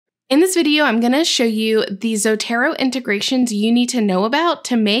In this video, I'm going to show you the Zotero integrations you need to know about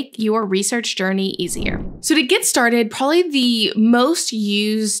to make your research journey easier. So to get started, probably the most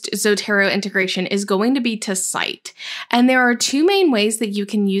used Zotero integration is going to be to cite. And there are two main ways that you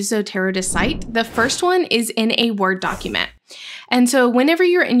can use Zotero to cite. The first one is in a Word document. And so whenever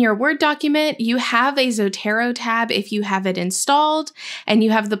you're in your Word document, you have a Zotero tab if you have it installed and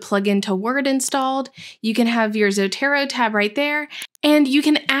you have the plugin to Word installed. You can have your Zotero tab right there. And you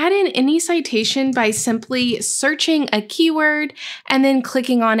can add in any citation by simply searching a keyword and then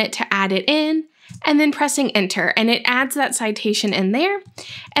clicking on it to add it in and then pressing enter, and it adds that citation in there.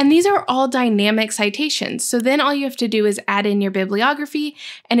 And these are all dynamic citations. So then all you have to do is add in your bibliography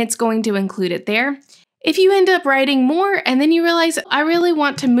and it's going to include it there. If you end up writing more and then you realize, I really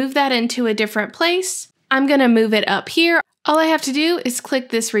want to move that into a different place, I'm going to move it up here. All I have to do is click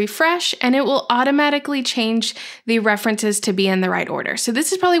this refresh and it will automatically change the references to be in the right order. So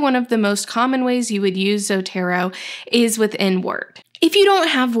this is probably one of the most common ways you would use Zotero is within Word. If you don't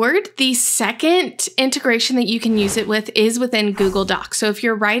have Word, the second integration that you can use it with is within Google Docs. So if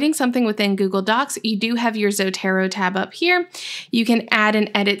you're writing something within Google Docs, you do have your Zotero tab up here. You can add and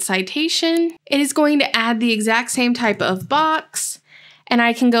edit citation. It is going to add the exact same type of box. And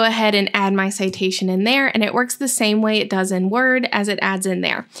I can go ahead and add my citation in there, and it works the same way it does in Word as it adds in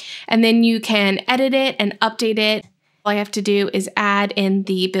there. And then you can edit it and update it. All I have to do is add in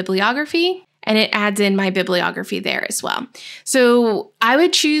the bibliography, and it adds in my bibliography there as well. So I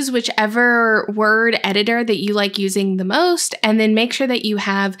would choose whichever Word editor that you like using the most, and then make sure that you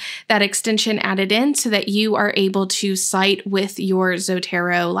have that extension added in so that you are able to cite with your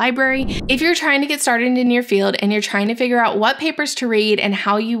Zotero library. If you're trying to get started in your field and you're trying to figure out what papers to read and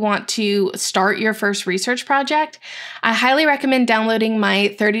how you want to start your first research project, I highly recommend downloading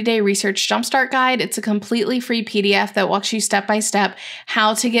my 30-day research jumpstart guide. It's a completely free PDF that walks you step by step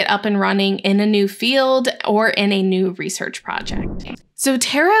how to get up and running in a new field or in a new research project.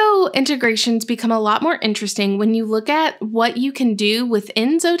 Zotero integrations become a lot more interesting when you look at what you can do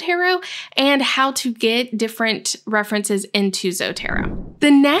within Zotero and how to get different references into Zotero.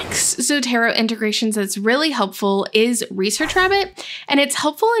 The next Zotero integrations that's really helpful is ResearchRabbit, and it's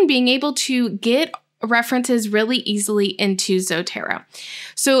helpful in being able to get references really easily into Zotero.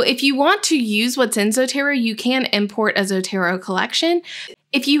 So if you want to use what's in Zotero, you can import a Zotero collection.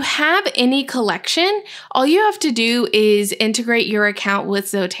 If you have any collection, all you have to do is integrate your account with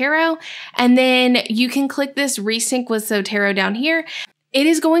Zotero, and then you can click this Resync with Zotero down here. It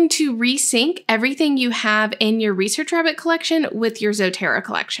is going to resync everything you have in your ResearchRabbit collection with your Zotero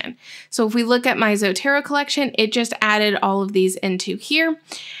collection. So if we look at my Zotero collection, it just added all of these into here.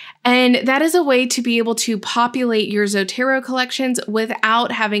 And that is a way to be able to populate your Zotero collections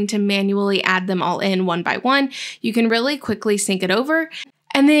without having to manually add them all in one by one. You can really quickly sync it over.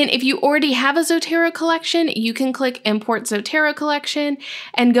 And then if you already have a Zotero collection, you can click Import Zotero Collection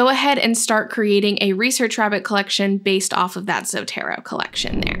and go ahead and start creating a ResearchRabbit collection based off of that Zotero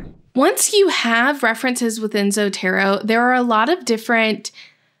collection there. Once you have references within Zotero, there are a lot of different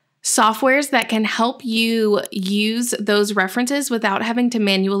softwares that can help you use those references without having to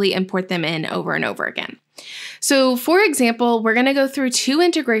manually import them in over and over again. So for example, we're going to go through two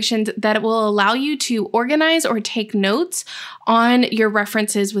integrations that will allow you to organize or take notes on your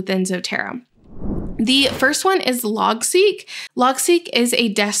references within Zotero. The first one is LogSeg. LogSeg is a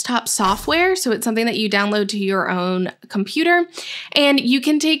desktop software, so it's something that you download to your own computer, and you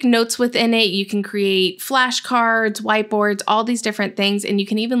can take notes within it. You can create flashcards, whiteboards, all these different things, and you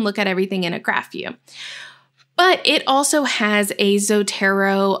can even look at everything in a graph view. But it also has a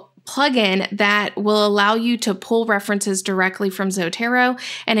Zotero plugin that will allow you to pull references directly from Zotero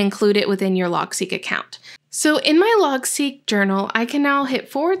and include it within your LogSeg account. So in my LogSeg journal, I can now hit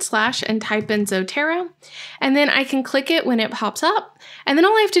 / and type in Zotero, and then I can click it when it pops up. And then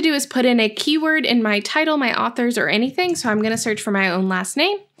all I have to do is put in a keyword in my title, my authors, or anything. So I'm going to search for my own last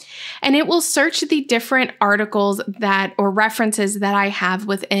name, and it will search the different articles or references that I have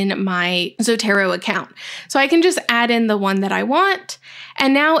within my Zotero account. So I can just add in the one that I want,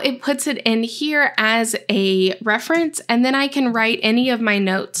 and now it puts it in here as a reference, and then I can write any of my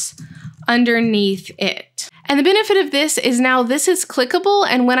notes underneath it. And the benefit of this is now this is clickable,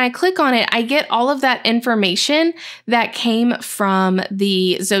 and when I click on it, I get all of that information that came from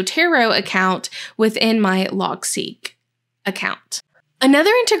the Zotero account within my LogSeg account. Another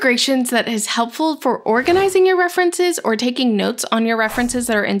integration that is helpful for organizing your references or taking notes on your references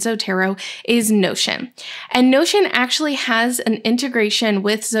that are in Zotero is Notion. And Notion actually has an integration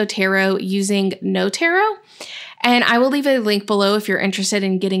with Zotero using Notero. And I will leave a link below if you're interested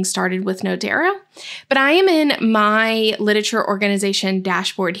in getting started with Notero. But I am in my literature organization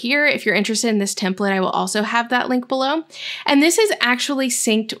dashboard here. If you're interested in this template, I will also have that link below. And this is actually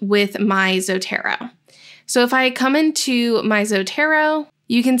synced with my Zotero. So if I come into my Zotero,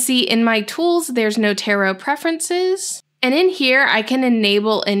 you can see in my tools, there's Notero preferences. And in here, I can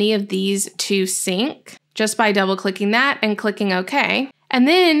enable any of these to sync just by double clicking that and clicking OK. And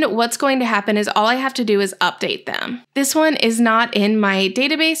then what's going to happen is all I have to do is update them. This one is not in my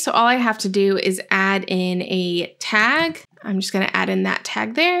database, so all I have to do is add in a tag. I'm just going to add in that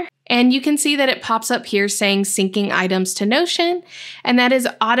tag there. And you can see that it pops up here saying syncing items to Notion, and that is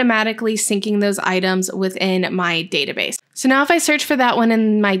automatically syncing those items within my database. So now if I search for that one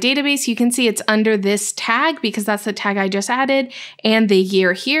in my database, you can see it's under this tag because that's the tag I just added and the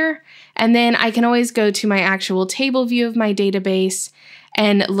year here. And then I can always go to my actual table view of my database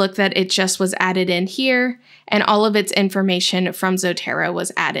and look that it just was added in here, and all of its information from Zotero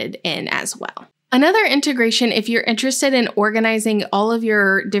was added in as well. Another integration, if you're interested in organizing all of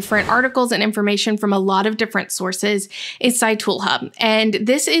your different articles and information from a lot of different sources, is SciToolHub. And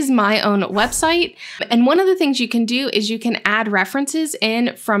this is my own website. And one of the things you can do is you can add references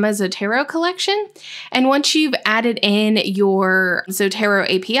in from a Zotero collection. And once you've added in your Zotero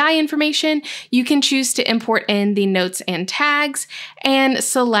API information, you can choose to import in the notes and tags and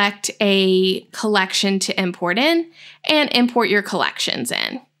select a collection to import in and import your collections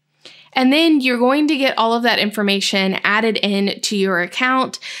in. And then you're going to get all of that information added in to your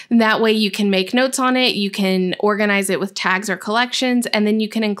account. And that way you can make notes on it, you can organize it with tags or collections, and then you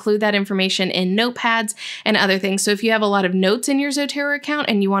can include that information in notepads and other things. So if you have a lot of notes in your Zotero account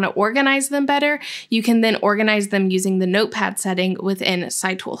and you want to organize them better, you can then organize them using the notepad setting within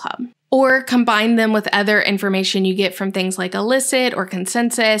SciToolHub. Or combine them with other information you get from things like Elicit or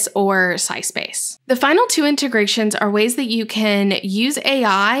Consensus or SciSpace. The final two integrations are ways that you can use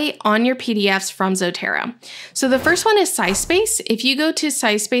AI on your PDFs from Zotero. So the first one is SciSpace. If you go to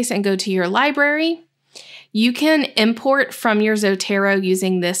SciSpace and go to your library, you can import from your Zotero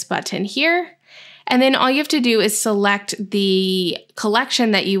using this button here. And then all you have to do is select the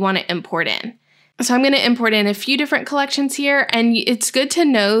collection that you want to import in. So I'm going to import in a few different collections here, and it's good to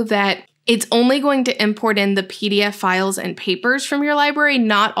know that it's only going to import in the PDF files and papers from your library,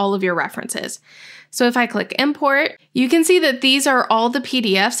 not all of your references. So if I click import, you can see that these are all the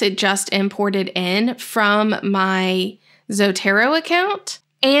PDFs it just imported in from my Zotero account,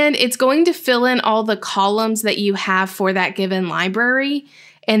 and it's going to fill in all the columns that you have for that given library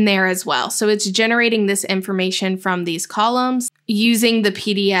in there as well. So it's generating this information from these columns using the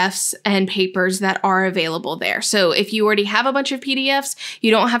PDFs and papers that are available there. So if you already have a bunch of PDFs,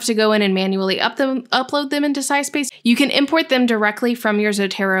 you don't have to go in and manually upload them into SciSpace. You can import them directly from your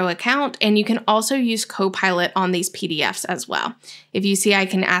Zotero account, and you can also use Copilot on these PDFs as well. If you see, I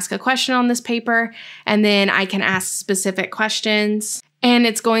can ask a question on this paper, and then I can ask specific questions, and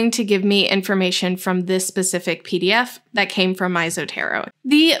it's going to give me information from this specific PDF that came from my Zotero.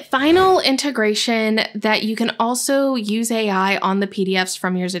 The final integration that you can also use AI on the PDFs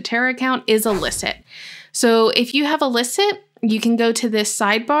from your Zotero account is Elicit. So if you have Elicit, you can go to this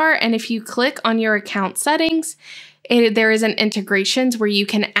sidebar, and if you click on your account settings, there is an integrations where you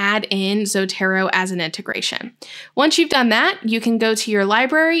can add in Zotero as an integration. Once you've done that, you can go to your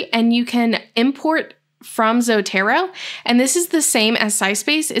library and you can import from Zotero, and this is the same as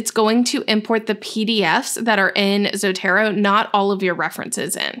SciSpace. It's going to import the PDFs that are in Zotero, not all of your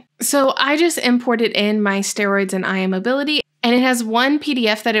references in. So I just imported in my steroids and eye mobility, and it has one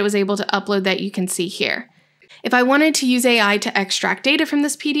PDF that it was able to upload that you can see here. If I wanted to use AI to extract data from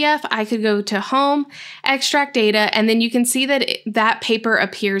this PDF, I could go to Home, Extract Data, and then you can see that that paper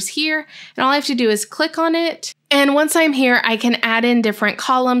appears here, and all I have to do is click on it. And once I'm here, I can add in different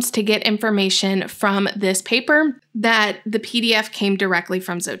columns to get information from this paper that the PDF came directly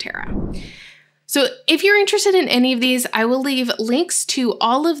from Zotero. So if you're interested in any of these, I will leave links to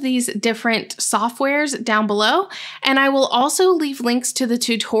all of these different softwares down below. And I will also leave links to the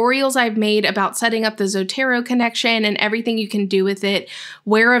tutorials I've made about setting up the Zotero connection and everything you can do with it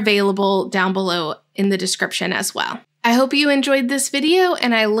where available down below in the description as well. I hope you enjoyed this video,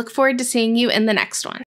 and I look forward to seeing you in the next one.